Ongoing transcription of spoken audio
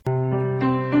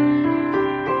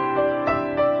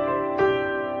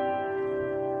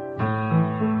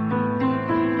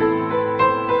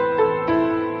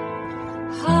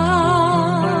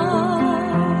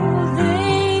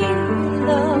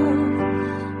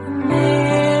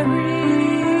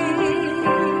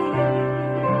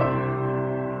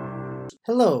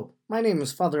My name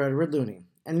is Father Edward Looney,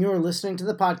 and you're listening to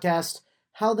the podcast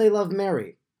How They Love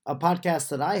Mary, a podcast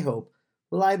that I hope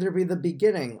will either be the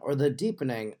beginning or the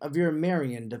deepening of your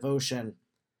Marian devotion.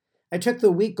 I took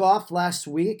the week off last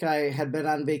week. I had been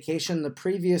on vacation the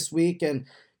previous week and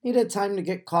needed time to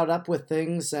get caught up with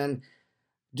things, and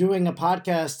doing a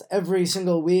podcast every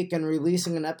single week and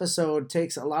releasing an episode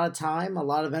takes a lot of time, a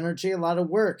lot of energy, a lot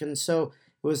of work. And so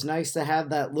it was nice to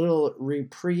have that little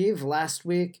reprieve last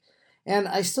week. And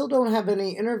I still don't have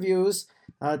any interviews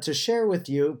to share with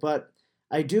you, but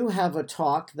I do have a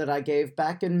talk that I gave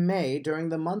back in May during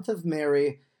the month of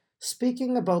Mary,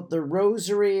 speaking about the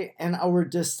Rosary and our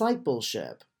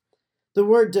discipleship. The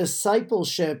word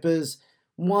discipleship is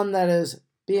one that is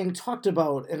being talked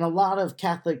about in a lot of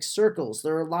Catholic circles.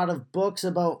 There are a lot of books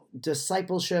about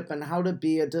discipleship and how to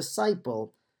be a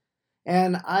disciple.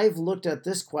 And I've looked at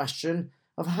this question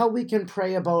of how we can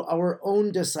pray about our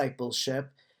own discipleship,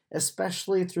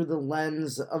 especially through the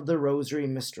lens of the Rosary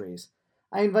Mysteries.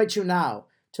 I invite you now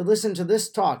to listen to this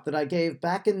talk that I gave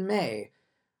back in May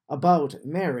about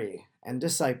Mary and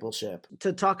discipleship.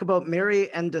 To talk about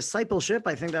Mary and discipleship,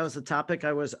 I think that was the topic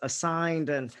I was assigned.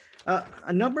 And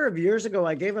a number of years ago,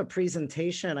 I gave a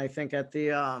presentation, I think, at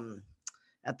the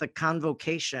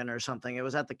Convocation or something. It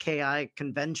was at the KI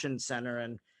Convention Center,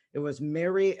 and it was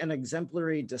Mary, an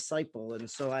exemplary disciple. And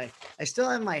so I still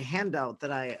have my handout that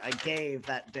I gave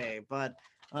that day. But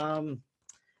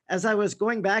as I was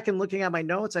going back and looking at my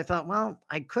notes, I thought, well,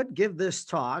 I could give this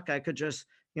talk. I could just,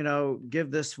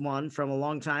 give this one from a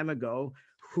long time ago,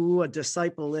 who a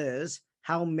disciple is,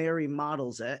 how Mary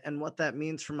models it, and what that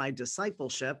means for my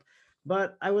discipleship.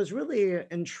 But I was really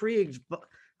intrigued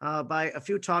by a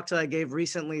few talks that I gave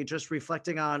recently, just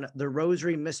reflecting on the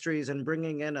Rosary Mysteries and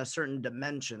bringing in a certain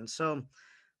dimension. So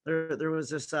there was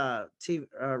this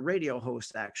radio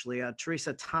host, actually,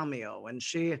 Teresa Tomeo, and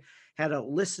she had a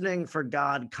Listening for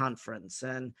God conference.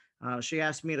 And she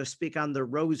asked me to speak on the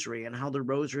Rosary and how the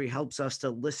Rosary helps us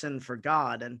to listen for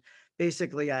God. And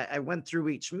basically, I went through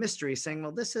each mystery saying,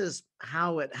 well, this is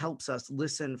how it helps us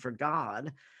listen for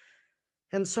God.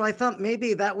 And so I thought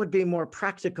maybe that would be more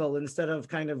practical instead of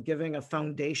kind of giving a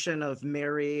foundation of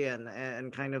Mary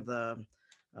and kind of a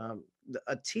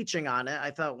teaching on it. I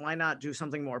thought, why not do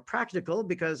something more practical?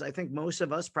 Because I think most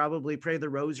of us probably pray the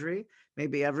Rosary,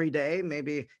 maybe every day,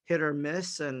 maybe hit or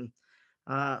miss. And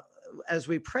as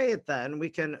we pray it, then we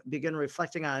can begin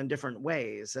reflecting on it in different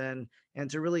ways and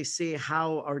to really see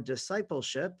how our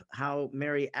discipleship, how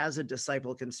Mary as a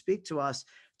disciple can speak to us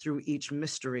through each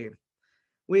mystery.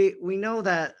 We know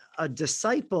that a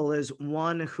disciple is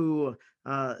one who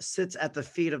sits at the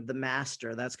feet of the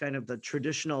master. That's kind of the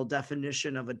traditional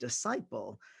definition of a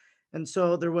disciple. And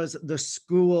so there was the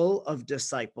school of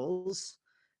disciples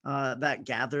that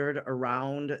gathered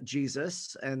around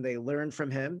Jesus, and they learned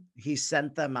from him. He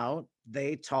sent them out.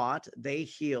 They taught, they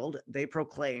healed, they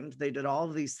proclaimed, they did all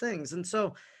of these things. And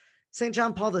so St.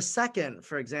 John Paul II,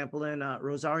 for example, in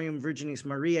Rosarium Virginis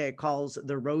Mariae, calls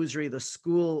the Rosary the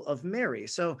school of Mary.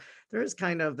 So there is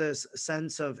kind of this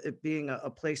sense of it being a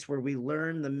place where we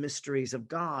learn the mysteries of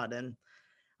God. And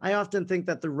I often think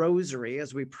that the Rosary,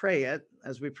 as we pray it,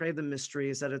 as we pray the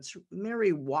mysteries, that it's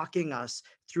Mary walking us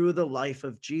through the life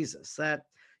of Jesus. That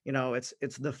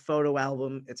it's the photo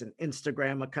album, it's an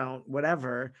Instagram account,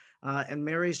 whatever. And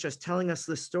Mary's just telling us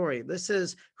the story. This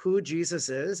is who Jesus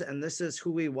is, and this is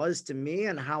who he was to me,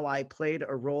 and how I played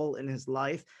a role in his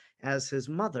life as his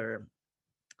mother.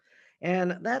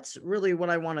 And that's really what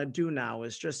I want to do now,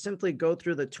 is just simply go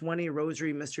through the 20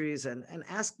 Rosary Mysteries and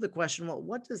ask the question, well,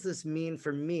 what does this mean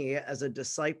for me as a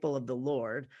disciple of the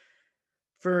Lord?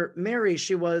 For Mary,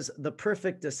 she was the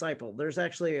perfect disciple. There's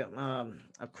actually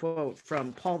a quote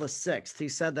from Paul VI. He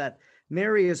said that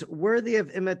Mary is worthy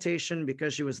of imitation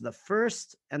because she was the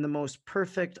first and the most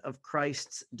perfect of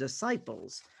Christ's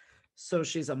disciples. So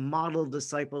she's a model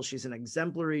disciple. She's an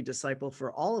exemplary disciple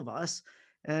for all of us.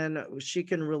 And she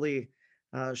can really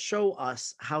show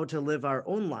us how to live our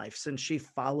own life, since she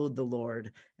followed the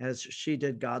Lord as she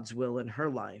did God's will in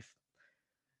her life.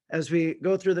 As we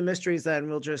go through the mysteries, then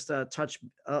we'll just touch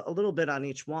a little bit on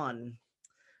each one.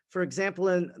 For example,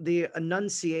 in the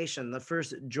Annunciation, the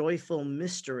first joyful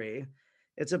mystery,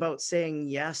 it's about saying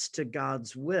yes to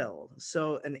God's will.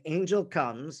 So an angel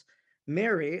comes.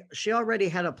 Mary, she already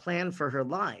had a plan for her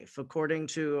life, according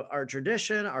to our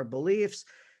tradition, our beliefs,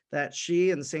 that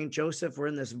she and Saint Joseph were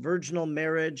in this virginal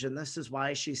marriage. And this is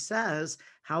why she says,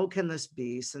 how can this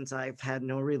be, since I've had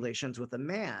no relations with a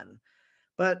man?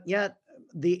 But yet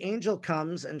the angel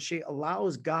comes and she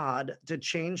allows God to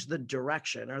change the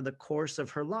direction or the course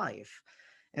of her life.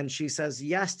 And she says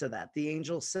yes to that. The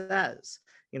angel says,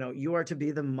 you are to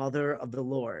be the mother of the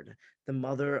Lord. the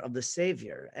mother of the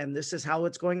Savior. And this is how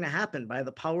it's going to happen: by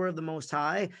the power of the Most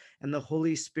High and the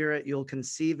Holy Spirit, you'll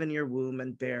conceive in your womb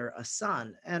and bear a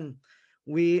son. And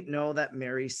we know that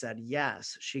Mary said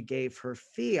yes. She gave her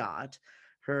fiat,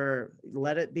 her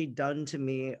let it be done to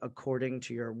me according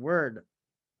to your word.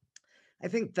 I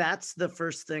think that's the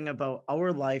first thing about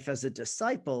our life as a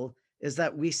disciple, is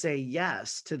that we say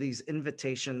yes to these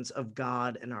invitations of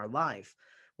God in our life.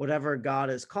 Whatever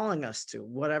God is calling us to,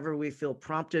 whatever we feel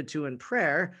prompted to in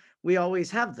prayer, we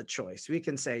always have the choice. We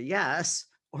can say yes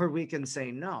or we can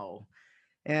say no.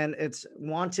 And it's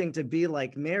wanting to be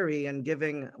like Mary and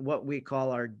giving what we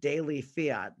call our daily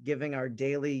fiat, giving our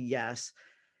daily yes.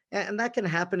 And that can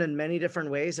happen in many different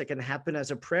ways. It can happen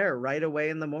as a prayer right away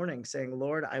in the morning, saying,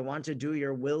 Lord, I want to do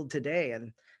your will today.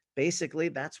 And basically,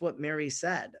 that's what Mary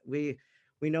said. We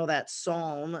know that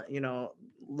psalm,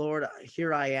 Lord,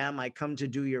 here I am, I come to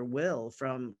do your will,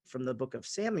 from the book of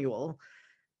Samuel.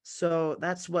 So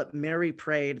that's what Mary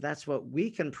prayed. That's what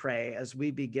we can pray as we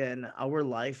begin our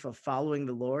life of following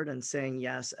the Lord and saying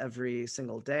yes every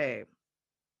single day.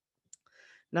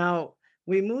 Now,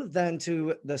 we move then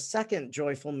to the second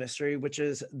joyful mystery, which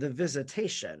is the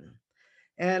visitation.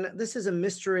 And this is a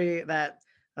mystery that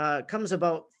comes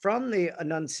about from the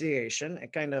Annunciation.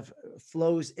 It kind of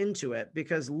flows into it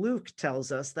because Luke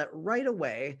tells us that right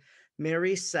away,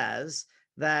 Mary says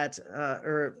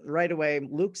or right away,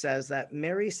 Luke says that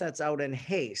Mary sets out in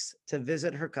haste to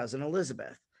visit her cousin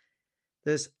Elizabeth.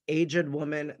 This aged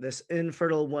woman, this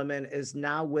infertile woman, is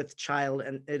now with child,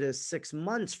 and it is 6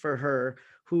 months for her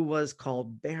who was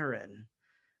called barren.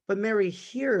 But Mary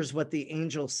hears what the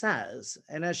angel says,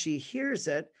 and as she hears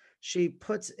it, she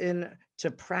puts into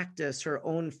practice her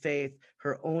own faith,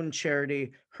 her own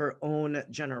charity, her own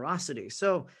generosity.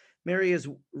 So Mary is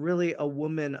really a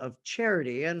woman of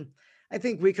charity. And I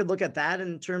think we could look at that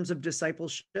in terms of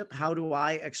discipleship. How do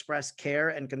I express care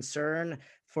and concern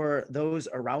for those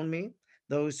around me,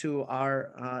 those who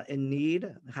are in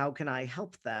need? How can I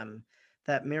help them?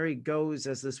 That Mary goes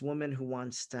as this woman who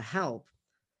wants to help.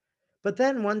 But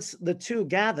then once the two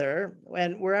gather,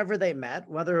 and wherever they met,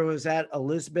 whether it was at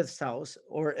Elizabeth's house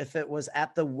or if it was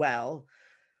at the well,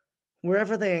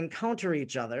 wherever they encounter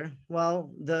each other,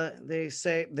 well,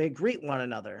 they greet one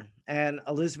another. And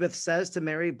Elizabeth says to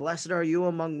Mary, "Blessed are you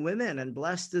among women, and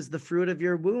blessed is the fruit of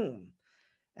your womb."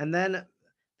 And then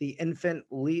the infant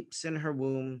leaps in her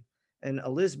womb, in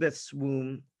Elizabeth's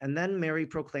womb, and then Mary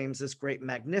proclaims this great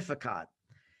Magnificat.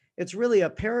 It's really a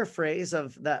paraphrase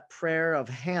of that prayer of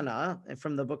Hannah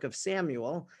from the book of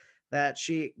Samuel, that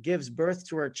she gives birth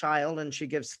to her child and she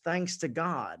gives thanks to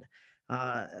God.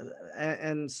 Uh,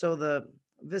 and so the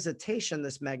visitation,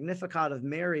 this Magnificat of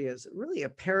Mary, is really a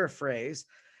paraphrase.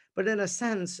 But in a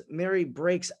sense, Mary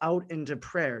breaks out into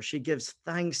prayer. She gives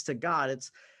thanks to God.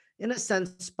 It's, in a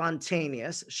sense,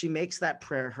 spontaneous. She makes that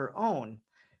prayer her own.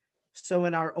 So,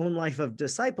 in our own life of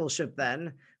discipleship,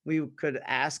 then we could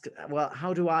ask, well,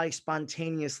 how do I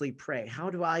spontaneously pray? How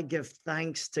do I give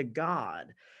thanks to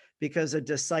God? Because a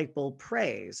disciple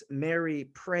prays. Mary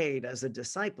prayed as a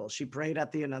disciple. She prayed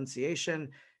at the Annunciation.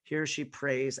 Here she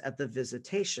prays at the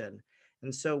visitation.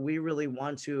 And so we really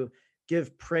want to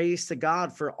give praise to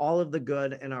God for all of the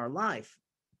good in our life.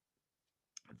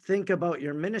 Think about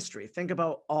your ministry, think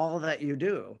about all that you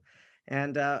do.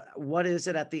 And what is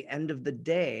it at the end of the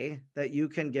day that you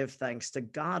can give thanks to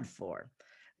God for?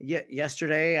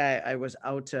 Yesterday, I was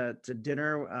out to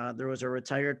dinner. There was a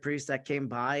retired priest that came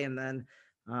by, and then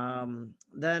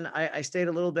I stayed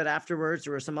a little bit afterwards.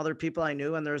 There were some other people I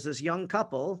knew, and there was this young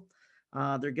couple.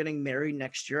 They're getting married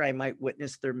next year. I might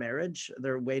witness their marriage.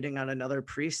 They're waiting on another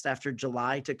priest after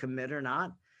July to commit or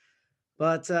not.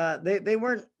 But they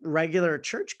weren't regular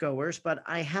churchgoers, but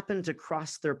I happened to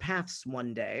cross their paths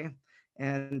one day,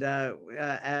 and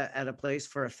at a place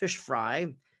for a fish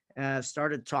fry,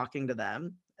 started talking to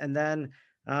them. And then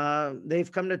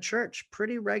they've come to church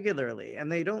pretty regularly,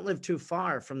 and they don't live too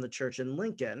far from the church in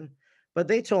Lincoln. But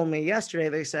they told me yesterday,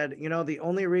 they said, the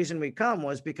only reason we come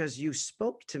was because you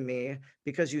spoke to me,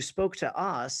 because you spoke to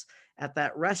us at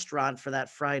that restaurant for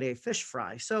that Friday fish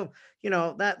fry. So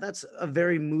that's a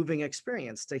very moving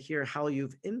experience to hear how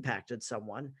you've impacted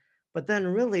someone. But then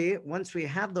really, once we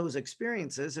have those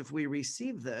experiences, if we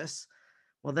receive this,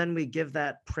 well, then we give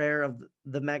that prayer of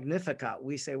the Magnificat.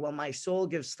 We say, well, my soul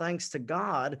gives thanks to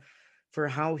God for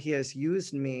how he has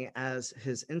used me as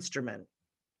his instrument.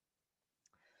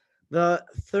 The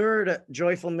third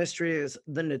joyful mystery is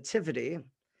the Nativity.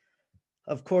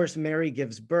 Of course, Mary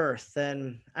gives birth.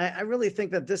 And I really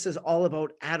think that this is all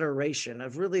about adoration,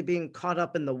 of really being caught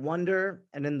up in the wonder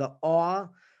and in the awe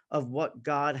of what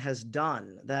God has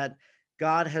done. That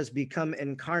God has become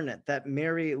incarnate, that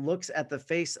Mary looks at the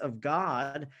face of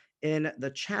God in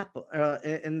the chapel,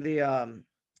 in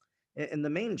the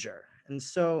manger. And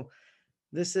so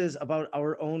this is about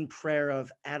our own prayer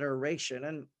of adoration.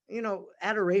 And,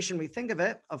 adoration, we think of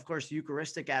it, of course,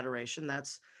 Eucharistic adoration.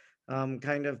 That's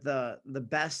kind of the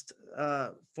best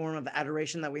form of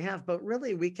adoration that we have. But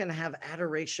really, we can have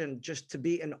adoration just to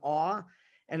be in awe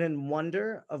and in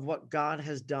wonder of what God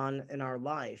has done in our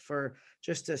life, or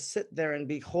just to sit there and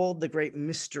behold the great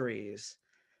mysteries.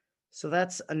 So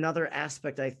that's another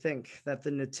aspect, I think, that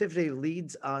the Nativity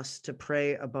leads us to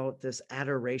pray about, this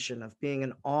adoration of being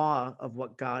in awe of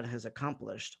what God has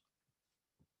accomplished.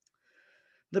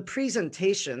 The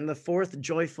presentation, the fourth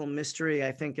joyful mystery,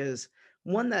 I think, is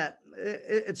one that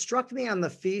it struck me on the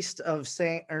feast of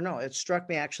Saint, or no, it struck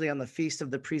me actually on the feast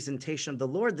of the presentation of the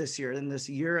Lord this year, in this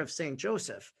year of Saint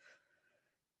Joseph,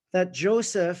 that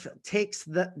Joseph takes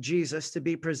the Jesus to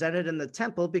be presented in the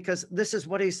temple because this is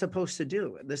what he's supposed to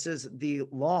do. This is the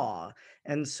law.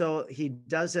 And so he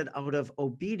does it out of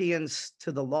obedience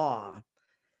to the law.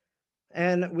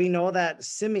 And we know that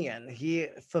Simeon, he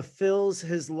fulfills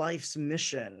his life's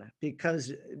mission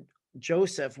because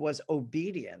Joseph was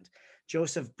obedient.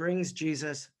 Joseph brings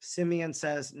Jesus. Simeon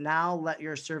says, "Now let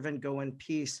your servant go in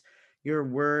peace. Your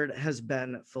word has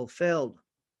been fulfilled."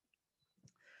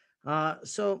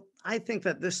 So I think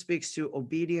that this speaks to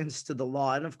obedience to the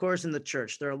law. And of course, in the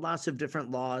church, there are lots of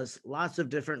different laws, lots of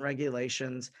different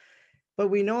regulations. But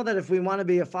we know that if we want to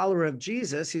be a follower of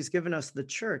Jesus, he's given us the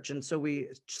church. And so we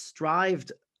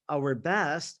strived our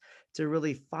best to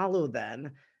really follow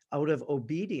then, out of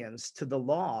obedience to the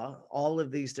law, all of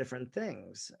these different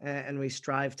things. And we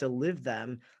strive to live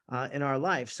them in our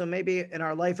life. So maybe in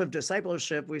our life of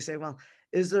discipleship, we say, well,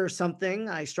 is there something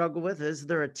I struggle with? Is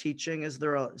there a teaching? Is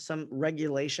there some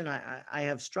regulation I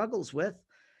have struggles with?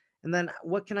 And then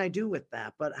what can I do with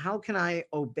that? But how can I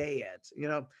obey it?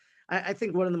 I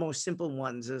think one of the most simple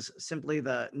ones is simply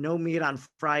the no meat on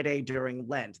Friday during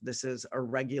Lent. This is a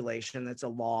regulation, it's a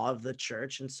law of the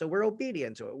church. And so we're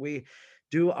obedient to it. We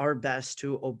do our best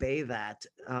to obey that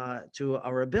to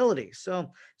our ability.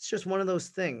 So it's just one of those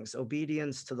things,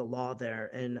 obedience to the law there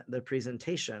in the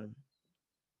presentation.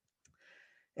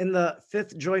 In the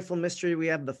fifth joyful mystery, we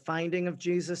have the finding of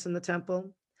Jesus in the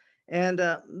temple. And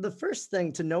the first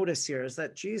thing to notice here is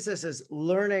that Jesus is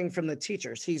learning from the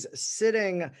teachers. He's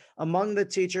sitting among the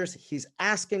teachers, he's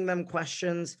asking them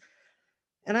questions.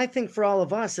 And I think for all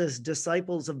of us as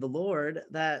disciples of the Lord,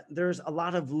 that there's a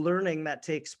lot of learning that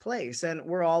takes place. And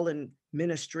we're all in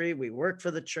ministry, we work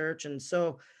for the church. And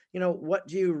so, what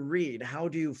do you read? How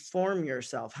do you form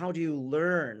yourself? How do you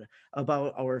learn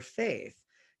about our faith?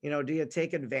 Do you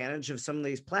take advantage of some of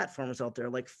these platforms out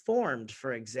there, like Formed,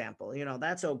 for example?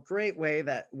 That's a great way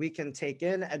that we can take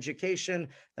in education,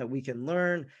 that we can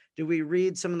learn. Do we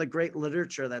read some of the great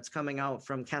literature that's coming out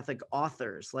from Catholic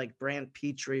authors like Brant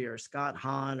Petrie or Scott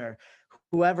Hahn or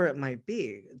whoever it might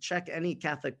be? Check any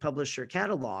Catholic publisher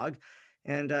catalog,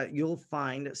 and you'll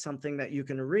find something that you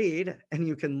can read and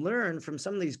you can learn from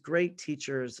some of these great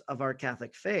teachers of our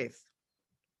Catholic faith.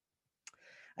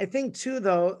 I think, too,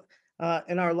 though,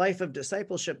 in our life of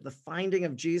discipleship, the finding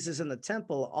of Jesus in the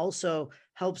temple also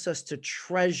helps us to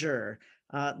treasure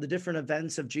the different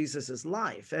events of Jesus's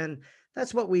life. And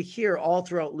that's what we hear all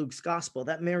throughout Luke's gospel,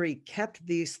 that Mary kept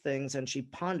these things and she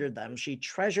pondered them. She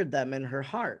treasured them in her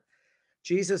heart.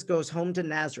 Jesus goes home to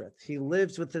Nazareth. He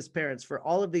lives with his parents for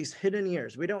all of these hidden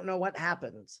years. We don't know what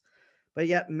happens, but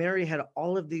yet Mary had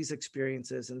all of these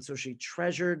experiences. And so she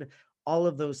treasured all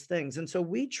of those things. And so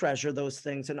we treasure those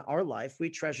things in our life. We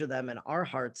treasure them in our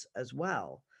hearts as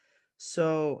well.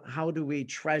 So, how do we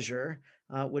treasure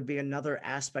would be another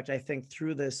aspect, I think,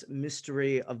 through this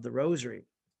mystery of the rosary.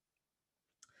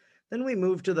 Then we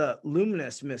move to the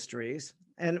luminous mysteries,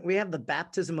 and we have the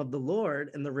baptism of the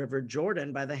Lord in the River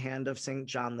Jordan by the hand of St.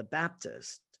 John the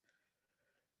Baptist.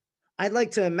 I'd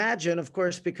like to imagine, of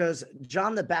course, because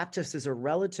John the Baptist is a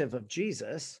relative of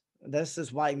Jesus. This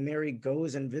is why Mary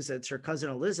goes and visits her cousin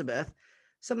Elizabeth.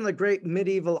 Some of the great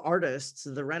medieval artists,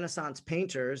 the Renaissance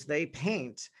painters, they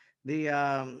paint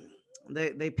the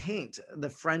they paint the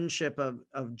friendship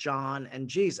of John and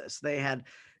Jesus. They had,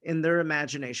 in their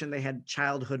imagination, they had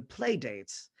childhood play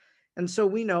dates. And so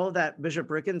we know that Bishop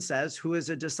Rickon says, who is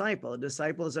a disciple? A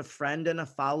disciple is a friend and a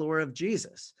follower of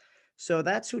Jesus. So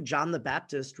that's who John the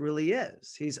Baptist really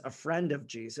is. He's a friend of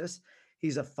Jesus.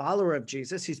 He's a follower of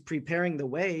Jesus. He's preparing the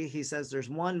way. He says, there's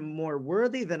one more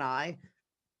worthy than I,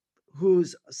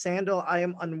 whose sandal I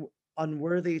am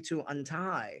unworthy to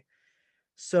untie.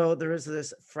 So there is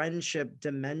this friendship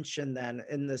dimension then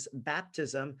in this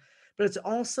baptism, but it's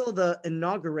also the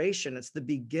inauguration. It's the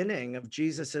beginning of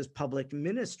Jesus's public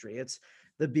ministry. It's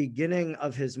the beginning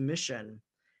of his mission.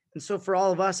 And so for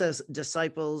all of us as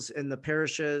disciples in the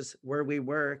parishes where we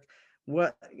work,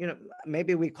 what,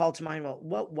 maybe we call to mind, well,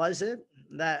 what was it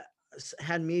that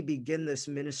had me begin this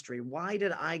ministry? Why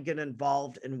did I get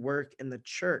involved in work in the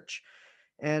church?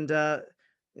 And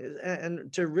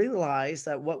and to realize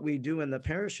that what we do in the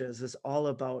parishes is all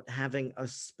about having a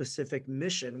specific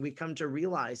mission. We come to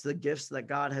realize the gifts that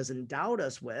God has endowed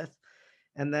us with,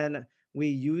 and then we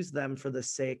use them for the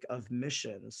sake of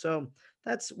mission. So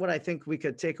that's what I think we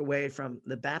could take away from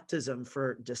the baptism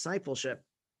for discipleship.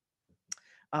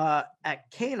 At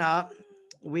Cana,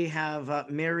 we have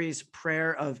Mary's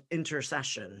prayer of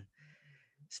intercession.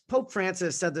 Pope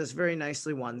Francis said this very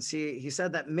nicely once. He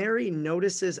said that Mary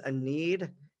notices a need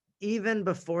even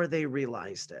before they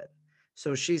realized it.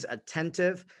 So she's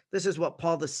attentive. This is what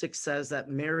Paul VI says,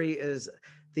 that Mary is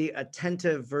the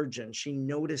attentive virgin. She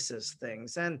notices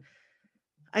things. And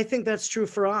I think that's true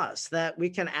for us, that we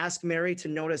can ask Mary to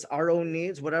notice our own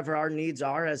needs, whatever our needs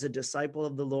are as a disciple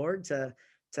of the Lord, to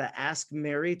ask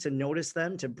Mary to notice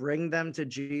them, to bring them to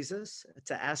Jesus,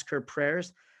 to ask her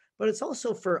prayers. But it's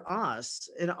also for us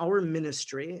in our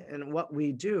ministry and what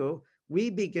we do,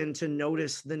 we begin to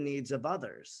notice the needs of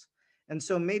others. And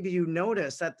so maybe you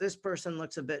notice that this person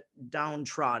looks a bit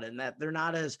downtrodden, that they're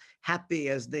not as happy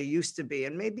as they used to be.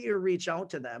 And maybe you reach out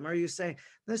to them, or you say,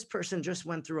 this person just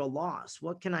went through a loss.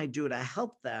 What can I do to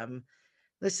help them?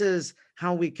 This is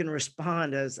how we can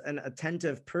respond as an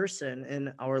attentive person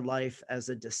in our life as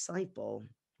a disciple.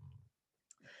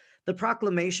 The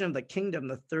proclamation of the kingdom,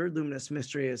 the third luminous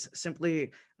mystery, is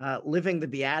simply living the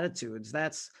Beatitudes.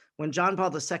 That's when John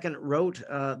Paul II wrote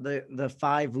the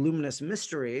five luminous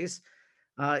mysteries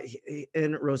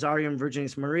in Rosarium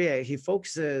Virginis Mariae. He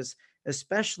focuses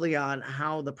especially on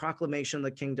how the proclamation of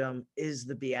the kingdom is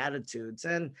the Beatitudes.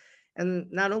 And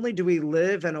not only do we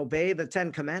live and obey the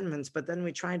Ten Commandments, but then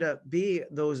we try to be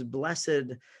those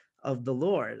blessed of the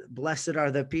Lord. Blessed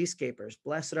are the peacekeepers.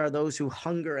 Blessed are those who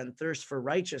hunger and thirst for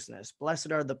righteousness.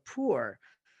 Blessed are the poor.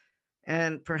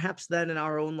 And perhaps then in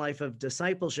our own life of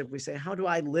discipleship, we say, how do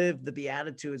I live the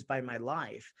Beatitudes by my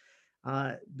life?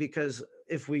 Because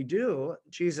if we do,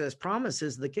 Jesus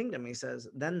promises the kingdom. He says,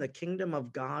 then the kingdom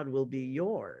of God will be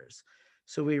yours.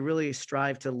 So we really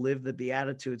strive to live the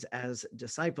Beatitudes as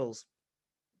disciples.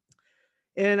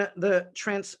 In the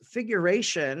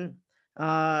Transfiguration,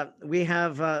 we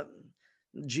have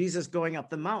Jesus going up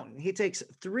the mountain. He takes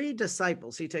three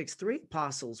disciples, he takes three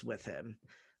apostles with him,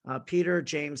 Peter,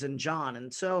 James, and John.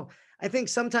 And so I think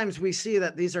sometimes we see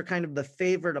that these are kind of the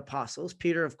favorite apostles,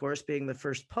 Peter, of course, being the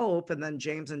first pope, and then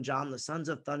James and John, the sons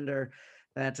of thunder,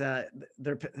 that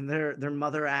their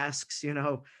mother asks,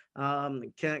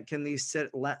 can these sit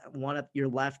one at your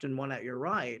left and one at your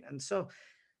right? And so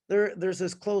there's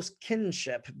this close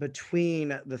kinship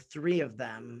between the three of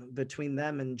them, between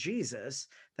them and Jesus,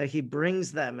 that he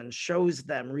brings them and shows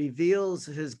them, reveals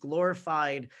his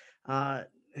glorified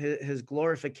his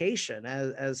glorification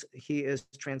as he is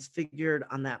transfigured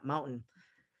on that mountain.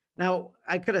 Now,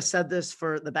 I could have said this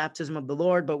for the baptism of the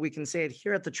Lord, but we can say it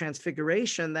here at the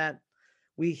Transfiguration, that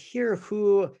we hear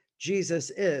who Jesus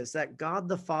is, that God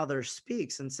the Father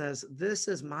speaks and says, this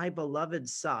is my beloved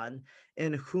Son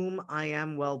in whom I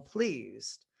am well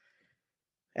pleased.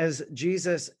 As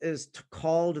Jesus is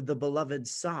called the beloved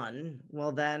Son,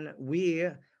 well, then we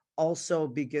also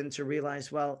begin to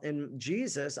realize, well, in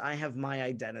Jesus, I have my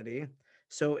identity.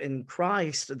 So in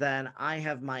Christ, then I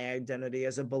have my identity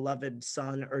as a beloved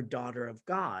son or daughter of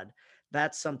God.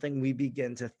 That's something we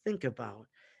begin to think about.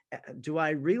 Do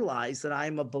I realize that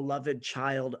I'm a beloved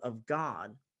child of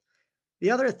God?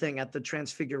 The other thing at the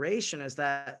Transfiguration is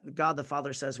that God the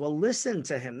Father says, well, listen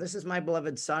to him. This is my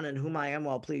beloved Son in whom I am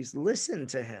well pleased. Listen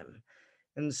to him.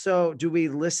 And so, do we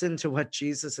listen to what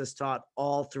Jesus has taught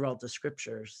all throughout the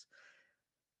scriptures?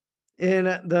 In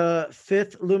the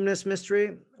fifth luminous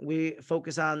mystery, we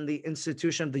focus on the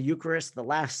institution of the Eucharist, the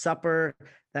Last Supper,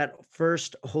 that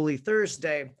first Holy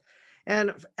Thursday.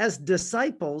 And as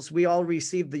disciples, we all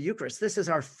receive the Eucharist. This is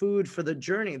our food for the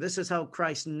journey. This is how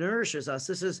Christ nourishes us.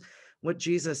 This is what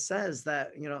Jesus says,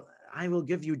 that, I will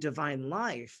give you divine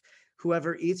life.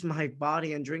 Whoever eats my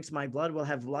body and drinks my blood will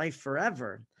have life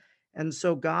forever. And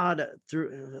so God,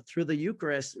 through the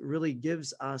Eucharist, really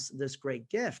gives us this great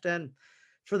gift. And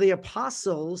for the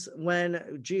apostles,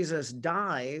 when Jesus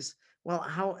dies,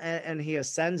 well, and he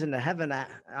ascends into heaven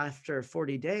after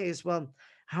 40 days, well,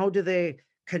 how do they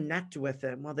connect with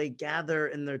him? Well, they gather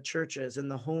in their churches, in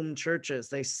the home churches.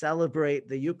 They celebrate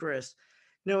the Eucharist.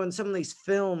 In some of these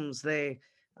films, they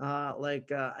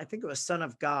I think it was Son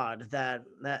of God, that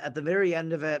at the very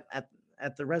end of it,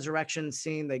 at the resurrection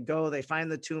scene, they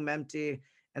find the tomb empty,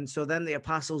 and so then the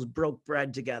apostles broke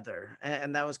bread together,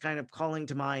 and that was kind of calling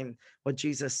to mind what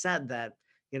Jesus said, that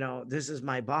this is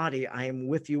my body. I am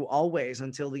with you always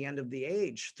until the end of the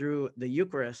age through the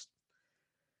Eucharist.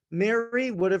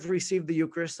 Mary would have received the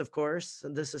Eucharist, of course,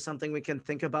 and this is something we can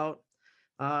think about.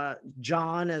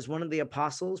 John, as one of the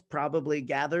apostles, probably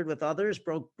gathered with others,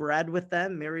 broke bread with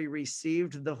them. Mary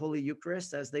received the Holy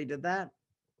Eucharist as they did that.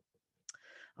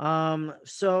 Um,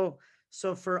 so,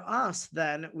 so for us,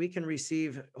 then we can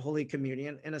receive Holy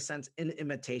Communion in a sense in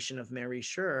imitation of Mary,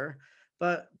 sure,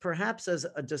 but perhaps as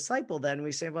a disciple, then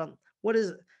we say, well,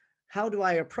 how do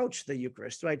I approach the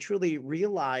Eucharist? Do I truly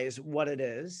realize what it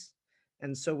is?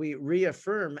 And so we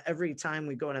reaffirm every time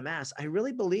we go to Mass, I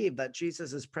really believe that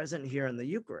Jesus is present here in the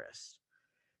Eucharist.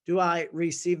 Do I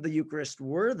receive the Eucharist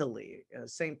worthily?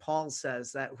 St. Paul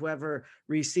says that whoever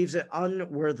receives it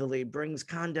unworthily brings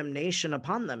condemnation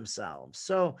upon themselves.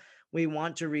 So we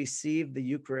want to receive the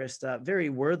Eucharist very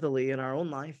worthily in our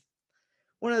own life.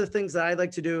 One of the things that I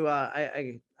like to do,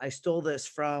 I stole this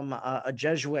from a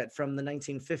Jesuit from the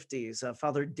 1950s,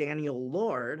 Father Daniel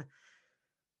Lord.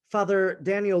 Father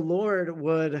Daniel Lord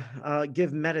would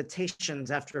give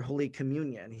meditations after Holy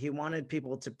Communion. He wanted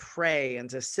people to pray and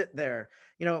to sit there.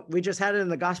 We just had it in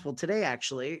the gospel today,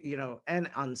 actually, and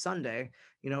on Sunday,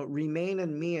 remain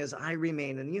in me as I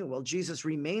remain in you. Well, Jesus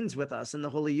remains with us in the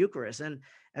Holy Eucharist. And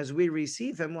as we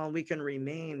receive him, well, we can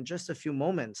remain just a few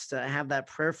moments to have that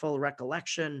prayerful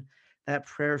recollection, that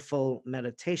prayerful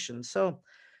meditation. So,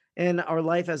 in our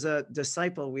life as a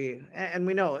disciple, we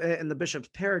know in the bishop's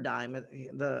paradigm,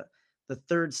 the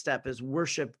third step is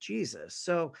worship Jesus.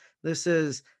 So this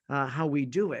is how we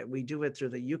do it. We do it through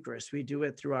the Eucharist. We do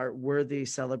it through our worthy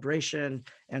celebration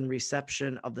and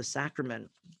reception of the sacrament.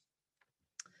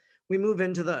 We move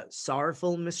into the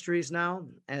sorrowful mysteries now,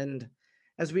 and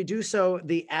as we do so,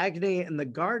 the agony in the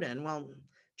garden, well,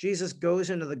 Jesus goes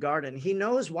into the garden. He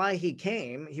knows why he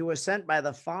came. He was sent by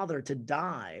the Father to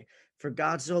die. For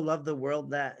God so loved the world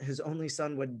that his only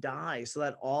son would die so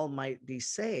that all might be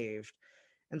saved.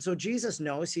 And so Jesus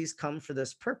knows he's come for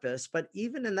this purpose. But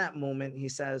even in that moment, he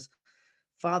says,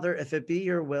 Father, if it be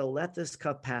your will, let this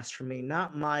cup pass from me,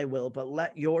 not my will, but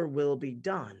let your will be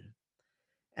done.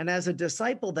 And as a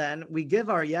disciple, then we give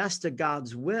our yes to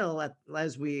God's will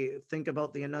as we think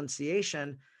about the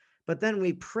Annunciation, but then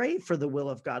we pray for the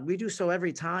will of God. We do so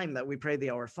every time that we pray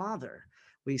the Our Father.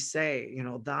 We say,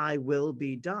 thy will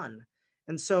be done.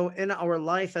 And so in our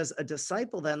life as a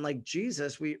disciple, then, like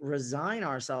Jesus, we resign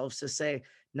ourselves to say,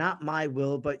 not my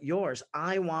will, but yours.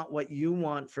 I want what you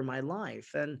want for my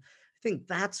life. And I think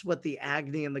that's what the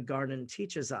agony in the garden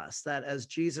teaches us, that as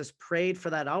Jesus prayed for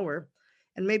that hour,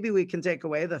 and maybe we can take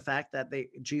away the fact that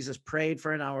Jesus prayed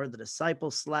for an hour, the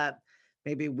disciples slept.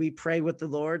 Maybe we pray with the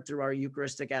Lord through our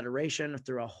Eucharistic adoration,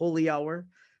 through a holy hour,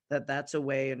 that's a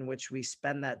way in which we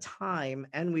spend that time.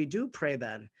 And we do pray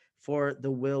then for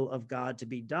the will of God to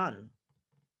be done.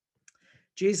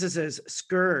 Jesus is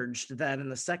scourged then in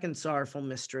the second sorrowful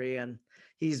mystery, and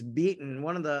he's beaten.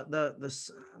 One of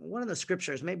the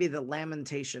scriptures, maybe the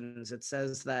Lamentations, it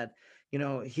says that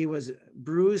he was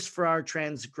bruised for our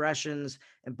transgressions,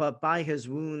 but by his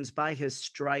wounds, by his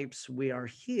stripes, we are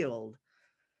healed.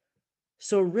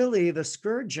 So really the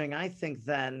scourging, I think,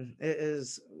 then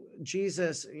is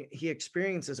Jesus. He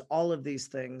experiences all of these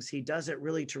things. He does it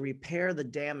really to repair the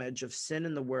damage of sin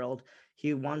in the world.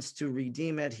 He wants to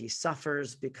redeem it. He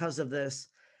suffers because of this.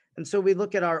 And so we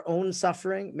look at our own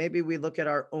suffering. Maybe we look at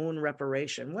our own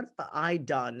reparation. What have I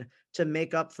done to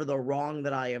make up for the wrong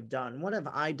that I have done? What have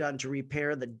I done to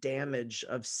repair the damage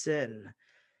of sin?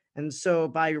 And so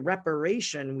by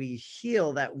reparation, we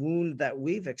heal that wound that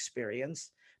we've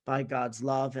experienced by God's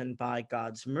love and by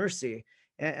God's mercy.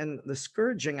 And the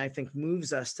scourging, I think,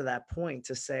 moves us to that point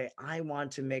to say, I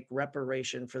want to make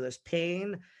reparation for this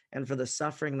pain and for the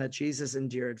suffering that Jesus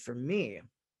endured for me.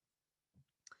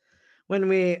 When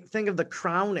we think of the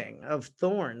crowning of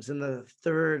thorns in the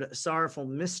third sorrowful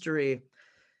mystery,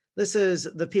 this is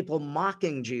the people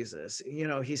mocking Jesus.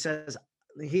 He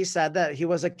said that he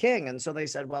was a king. And so they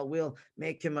said, well, we'll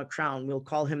make him a crown. We'll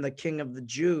call him the King of the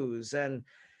Jews. And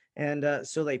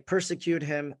so they persecute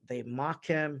him. They mock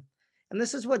him. And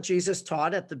this is what Jesus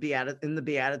taught in the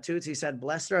Beatitudes. He said,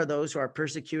 blessed are those who are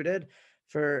persecuted,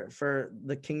 for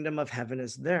the kingdom of heaven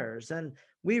is theirs. And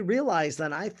we realize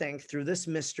then, I think, through this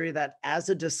mystery, that as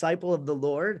a disciple of the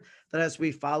Lord, that as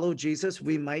we follow Jesus,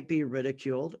 we might be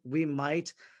ridiculed. We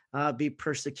might be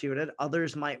persecuted.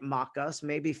 Others might mock us.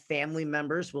 Maybe family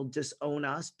members will disown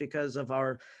us because of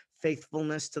our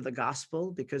faithfulness to the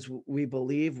gospel because we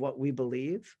believe what we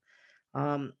believe.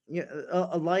 Yeah,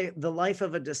 the life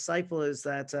of a disciple is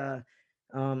that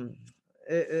um,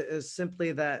 is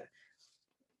simply that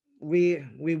we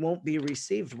won't be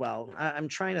received well. I'm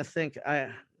trying to think.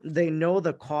 They know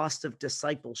the cost of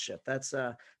discipleship.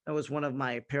 That was one of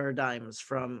my paradigms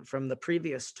from the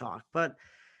previous talk. But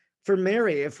for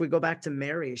Mary, if we go back to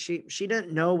Mary, she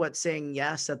didn't know what saying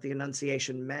yes at the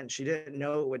Annunciation meant. She didn't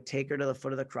know it would take her to the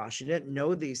foot of the cross. She didn't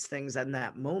know these things in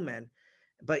that moment,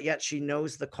 but yet she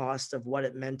knows the cost of what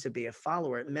it meant to be a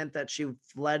follower. It meant that she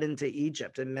fled into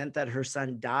Egypt. It meant that her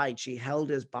son died. She held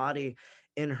his body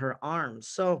in her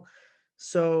arms. There's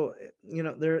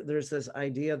this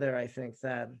idea there, I think,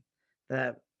 that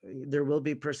there will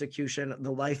be persecution.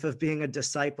 The life of being a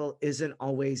disciple isn't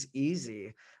always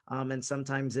easy, and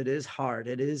sometimes it is hard,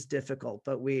 it is difficult,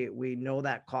 but we know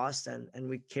that cost, and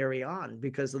we carry on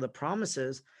because of the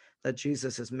promises that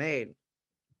Jesus has made.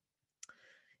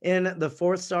 In the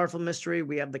fourth sorrowful mystery,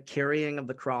 we have the carrying of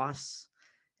the cross.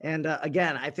 And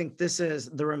again, I think this is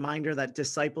the reminder that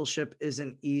discipleship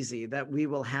isn't easy, that we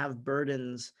will have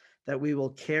burdens that we will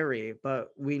carry, but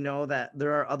we know that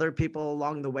there are other people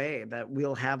along the way, that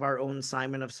we'll have our own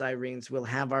Simon of Cyrenes, we'll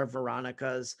have our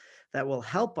Veronicas that will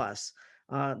help us,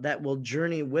 that will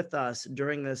journey with us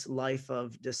during this life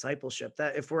of discipleship.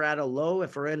 That if we're at a low,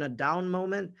 if we're in a down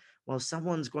moment, well,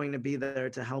 someone's going to be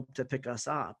there to help to pick us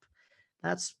up.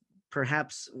 That's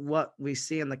perhaps what we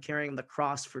see in the carrying the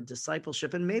cross for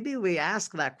discipleship. And maybe we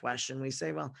ask that question. We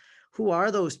say, well, who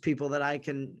are those people that I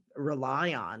can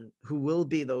rely on? Who will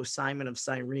be those Simon of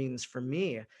Cyrenes for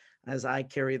me as I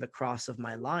carry the cross of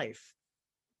my life?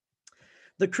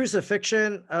 The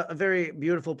crucifixion, a very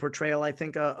beautiful portrayal, I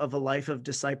think, of a life of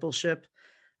discipleship.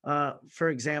 For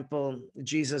example,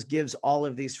 Jesus gives all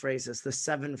of these phrases, the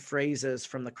 7 phrases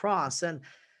from the cross. And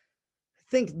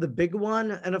think the big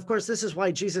one, and of course, this is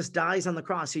why Jesus dies on the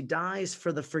cross. He dies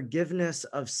for the forgiveness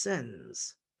of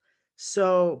sins.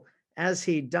 So as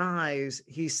he dies,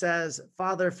 he says,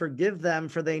 Father, forgive them,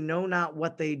 for they know not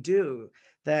what they do.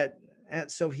 That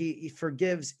and so he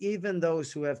forgives even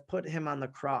those who have put him on the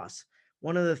cross.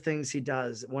 One of the things he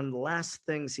does, one of the last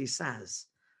things he says,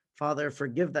 Father,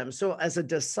 forgive them. So as a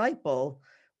disciple,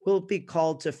 we'll be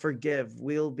called to forgive.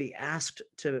 We'll be asked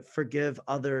to forgive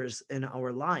others in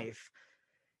our life.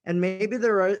 And maybe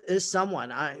is someone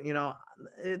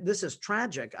this is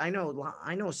tragic. I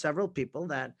know several people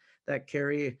that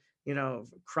carry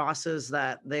crosses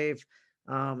that they've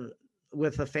um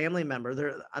with a family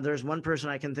member. There's one person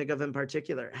I can think of in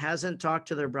particular, hasn't talked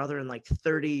to their brother in like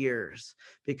 30 years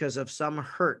because of some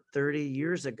hurt 30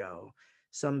 years ago,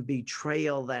 some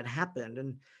betrayal that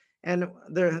happened. And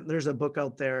there's a book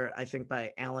out there, I think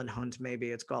by Alan Hunt, maybe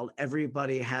it's called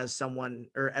Everybody Has Someone,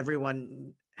 or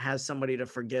Everyone Has Somebody to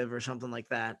Forgive, or something like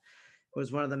that. It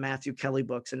was one of the Matthew Kelly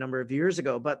books a number of years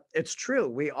ago, but it's true.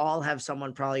 We all have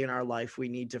someone probably in our life we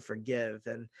need to forgive,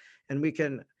 and we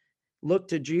can look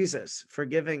to Jesus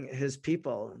forgiving his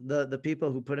people, the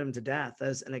people who put him to death,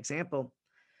 as an example.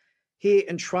 He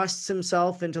entrusts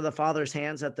himself into the Father's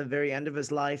hands at the very end of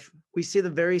his life. We see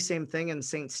the very same thing in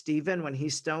St. Stephen. When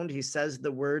he's stoned, he says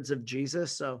the words of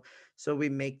Jesus. So we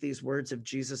make these words of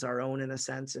Jesus our own, in a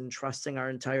sense, entrusting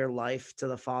our entire life to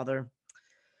the Father.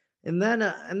 And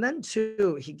then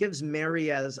too, he gives Mary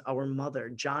as our mother.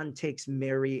 John takes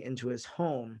Mary into his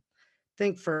home.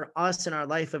 Think for us in our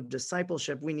life of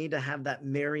discipleship, we need to have that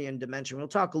Marian dimension. We'll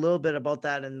talk a little bit about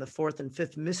that in the fourth and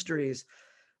fifth mysteries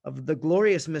of the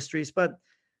glorious mysteries. But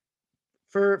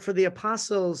for the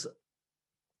apostles,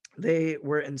 they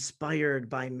were inspired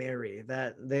by Mary,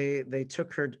 that they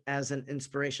took her as an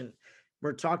inspiration.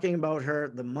 We're talking about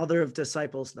her, the mother of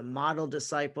disciples, the model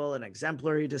disciple, an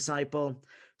exemplary disciple.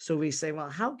 So we say, well,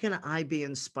 how can I be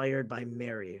inspired by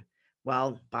Mary?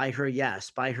 Well, by her yes,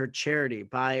 by her charity,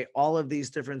 by all of these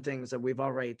different things that we've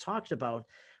already talked about.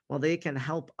 Well, they can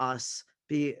help us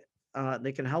in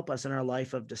our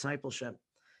life of discipleship.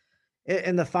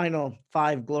 In the final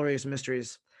 5 glorious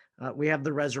mysteries, we have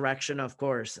the resurrection, of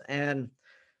course, and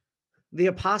the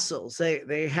apostles,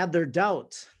 they had their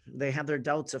doubts. They had their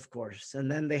doubts, of course, and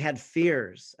then they had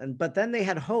fears, but then they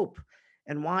had hope.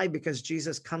 And why? Because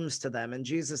Jesus comes to them and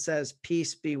Jesus says,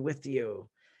 peace be with you.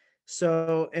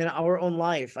 So in our own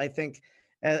life, I think,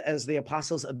 as the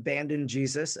apostles abandoned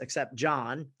Jesus, except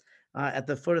John, at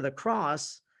the foot of the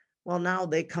cross, well, now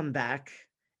they come back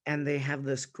and they have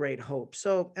this great hope.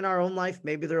 So in our own life,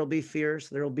 maybe there will be fears,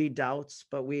 there will be doubts,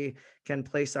 but we can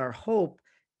place our hope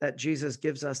that Jesus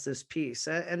gives us this peace.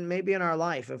 And maybe in our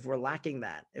life, if we're lacking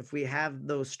that, if we have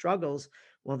those struggles,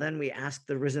 well, then we ask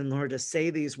the risen Lord to say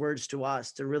these words to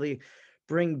us, to really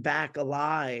bring back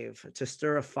alive, to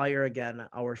stir a fire again,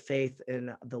 our faith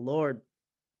in the Lord.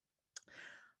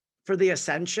 For the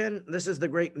ascension, this is the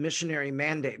great missionary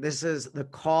mandate. This is the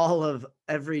call of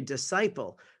every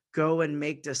disciple. Go and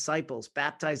make disciples,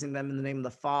 baptizing them in the name of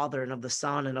the Father and of the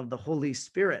Son and of the Holy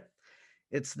Spirit.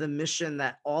 It's the mission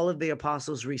that all of the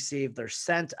apostles received. They're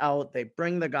sent out, they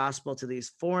bring the gospel to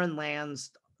these foreign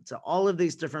lands, to all of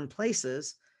these different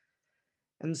places.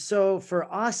 And so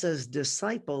for us as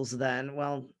disciples, then,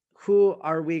 well, who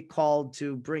are we called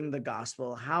to bring the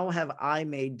gospel? How have I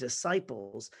made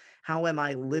disciples? How am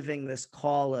I living this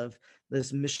call of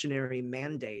this missionary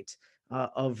mandate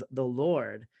of the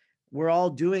Lord? We're all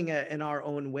doing it in our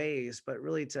own ways, but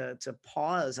really to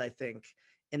pause, I think,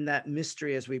 in that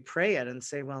mystery as we pray it and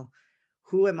say, well,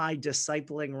 who am I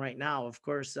discipling right now? Of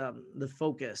course, the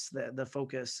focus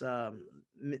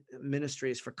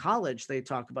ministries for college, they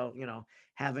talk about,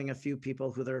 having a few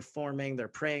people who they're forming, they're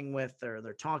praying with,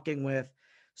 they're talking with.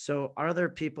 So are there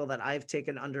people that I've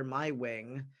taken under my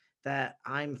wing that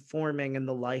I'm forming in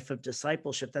the life of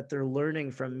discipleship, that they're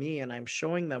learning from me, and I'm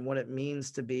showing them what it means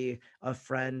to be a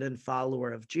friend and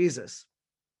follower of Jesus?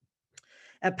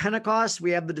 At Pentecost,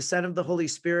 we have the descent of the Holy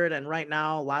Spirit, and right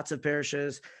now, lots of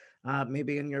parishes,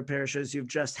 maybe in your parishes, you've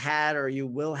just had or you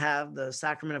will have the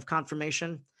sacrament of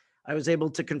confirmation. I was able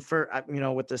to confer,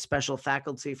 with the special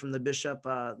faculty from the bishop.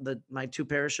 My two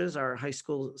parishes are high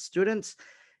school students,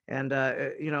 and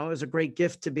it was a great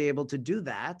gift to be able to do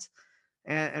that,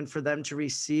 and for them to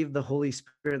receive the Holy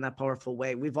Spirit in that powerful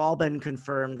way. We've all been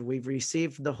confirmed. We've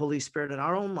received the Holy Spirit in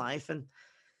our own life, and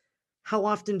how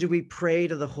often do we pray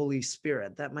to the Holy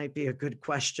Spirit? That might be a good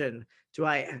question. Do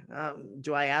I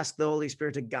ask the Holy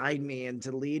Spirit to guide me and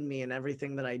to lead me in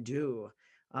everything that I do?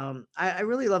 I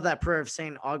really love that prayer of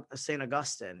Saint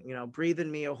Augustine. Breathe in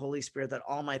me, O Holy Spirit, that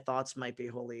all my thoughts might be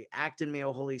holy. Act in me,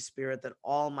 O Holy Spirit, that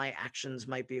all my actions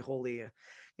might be holy.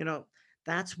 You know,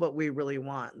 that's what we really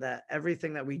want. That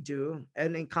everything that we do,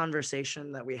 any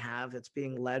conversation that we have, it's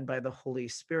being led by the Holy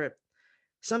Spirit.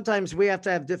 Sometimes we have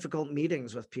to have difficult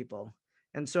meetings with people.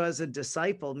 And so, as a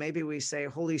disciple, maybe we say,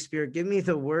 Holy Spirit, give me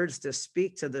the words to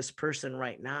speak to this person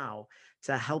right now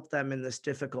to help them in this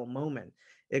difficult moment.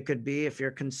 It could be if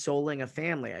you're consoling a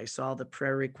family. I saw the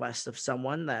prayer request of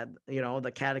someone that,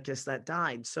 the catechist that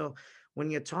died. So,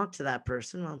 when you talk to that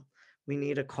person, well, we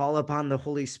need to call upon the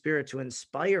Holy Spirit to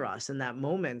inspire us in that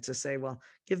moment to say, well,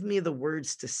 give me the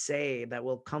words to say that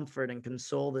will comfort and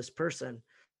console this person.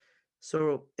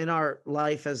 So, in our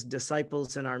life as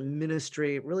disciples, in our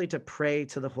ministry, really to pray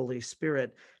to the Holy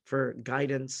Spirit for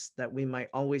guidance, that we might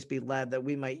always be led, that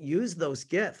we might use those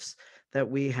gifts that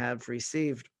we have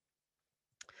received.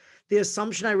 The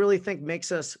assumption, I really think,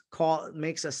 makes us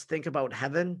think about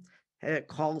heaven. It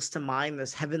calls to mind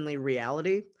this heavenly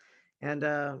reality, and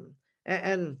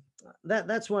and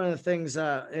that's one of the things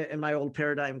in my old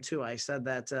paradigm too. I said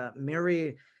that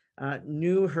Mary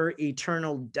knew her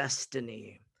eternal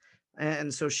destiny,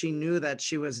 and so she knew that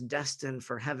she was destined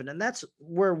for heaven, and that's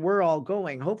where we're all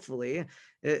going, hopefully,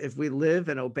 if we live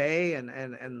and obey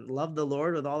and love the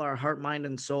Lord with all our heart, mind,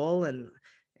 and soul, and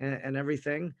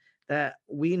everything, that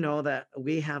we know that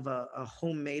we have a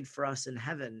home made for us in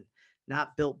heaven,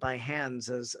 not built by hands,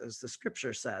 as the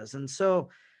scripture says. And so,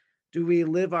 do we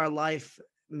live our life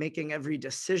making every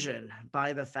decision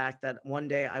by the fact that one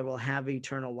day I will have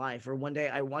eternal life, or one day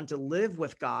I want to live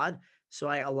with God, so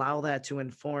I allow that to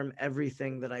inform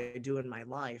everything that I do in my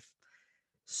life?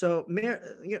 So,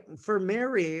 for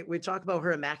Mary, we talk about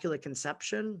her immaculate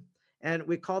conception, and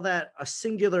we call that a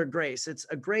singular grace. It's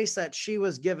a grace that she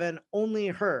was given, only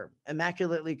her,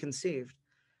 immaculately conceived.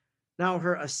 Now,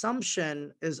 her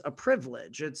assumption is a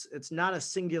privilege. It's not a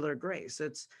singular grace.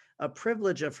 It's a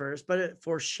privilege of hers, but it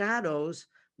foreshadows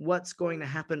what's going to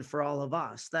happen for all of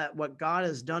us. That what God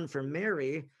has done for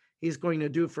Mary, He's going to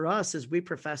do for us, as we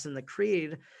profess in the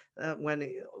creed, when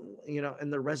in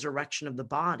the resurrection of the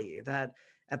body. That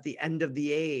at the end of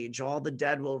the age, all the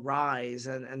dead will rise,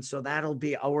 and so that'll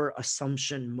be our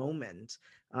assumption moment.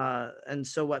 And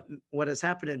so what has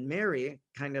happened in Mary,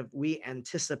 kind of we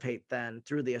anticipate then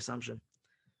through the assumption.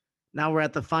 Now we're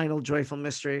at the final joyful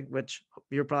mystery, which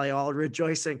you're probably all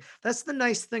rejoicing. That's the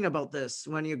nice thing about this.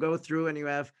 When you go through and you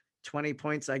have 20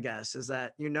 points, I guess, is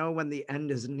that when the end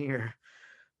is near.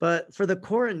 But for the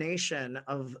coronation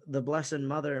of the Blessed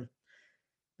Mother,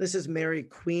 this is Mary,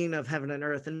 Queen of Heaven and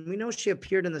Earth. And we know she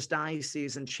appeared in this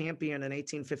diocese and champion in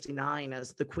 1859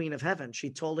 as the Queen of Heaven.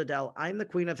 She told Adele, I'm the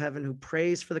Queen of Heaven who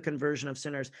prays for the conversion of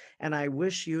sinners, and I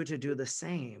wish you to do the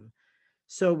same.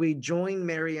 So we join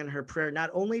Mary in her prayer.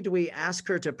 Not only do we ask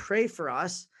her to pray for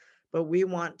us, but we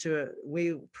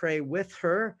pray with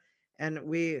her And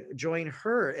we join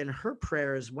her in her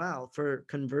prayer as well for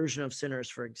conversion of sinners,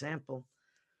 for example.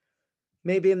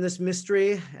 Maybe in this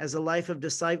mystery, as a life of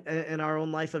in our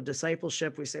own life of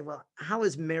discipleship, we say, well, how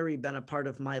has Mary been a part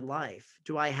of my life?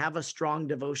 Do I have a strong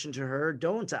devotion to her?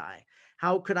 Don't I?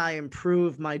 How could I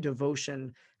improve my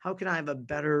devotion? How can I have a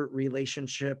better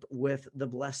relationship with the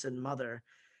Blessed Mother?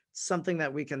 Something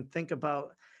that we can think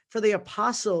about. For the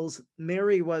apostles,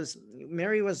 Mary was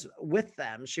with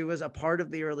them. She was a part of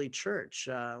the early church,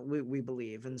 we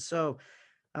believe. And so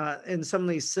in some of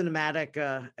these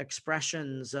cinematic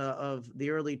expressions of the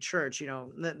early church,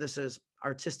 this is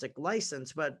artistic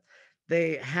license, but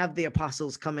they have the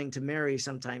apostles coming to Mary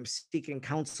sometimes seeking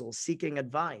counsel, seeking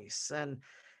advice,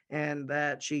 and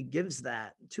that she gives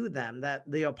that to them, that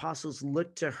the apostles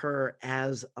look to her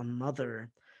as a mother.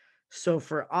 So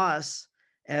for us,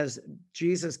 as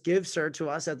Jesus gives her to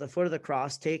us at the foot of the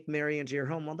cross, take Mary into your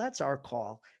home. Well, that's our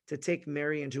call, to take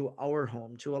Mary into our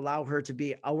home, to allow her to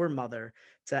be our mother,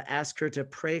 to ask her to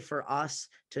pray for us,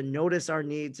 to notice our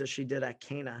needs as she did at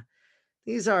Cana.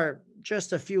 These are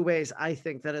just a few ways I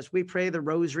think that as we pray the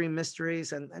rosary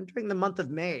mysteries, and during the month of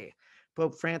May,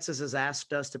 Pope Francis has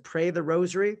asked us to pray the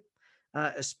rosary,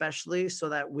 especially so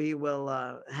that we will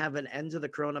have an end to the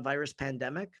coronavirus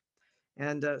pandemic.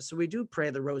 And so we do pray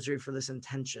the rosary for this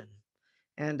intention.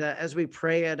 And as we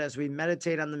pray it, as we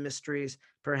meditate on the mysteries,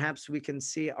 perhaps we can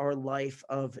see our life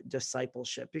of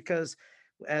discipleship. Because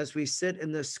as we sit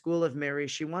in the school of Mary,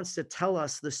 she wants to tell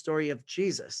us the story of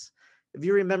Jesus. If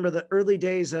you remember the early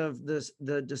days of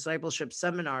the discipleship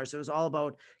seminars, it was all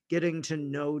about getting to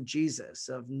know Jesus,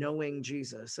 of knowing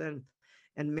Jesus. And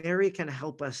Mary can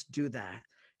help us do that.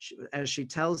 As she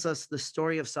tells us the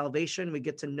story of salvation, we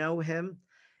get to know him.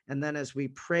 And then as we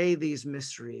pray these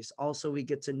mysteries, also we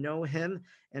get to know him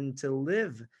and to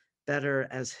live better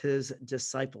as his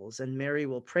disciples. And Mary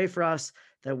will pray for us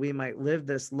that we might live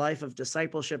this life of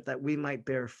discipleship, that we might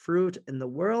bear fruit in the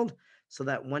world, so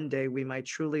that one day we might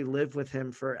truly live with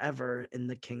him forever in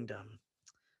the kingdom.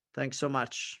 Thanks so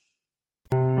much.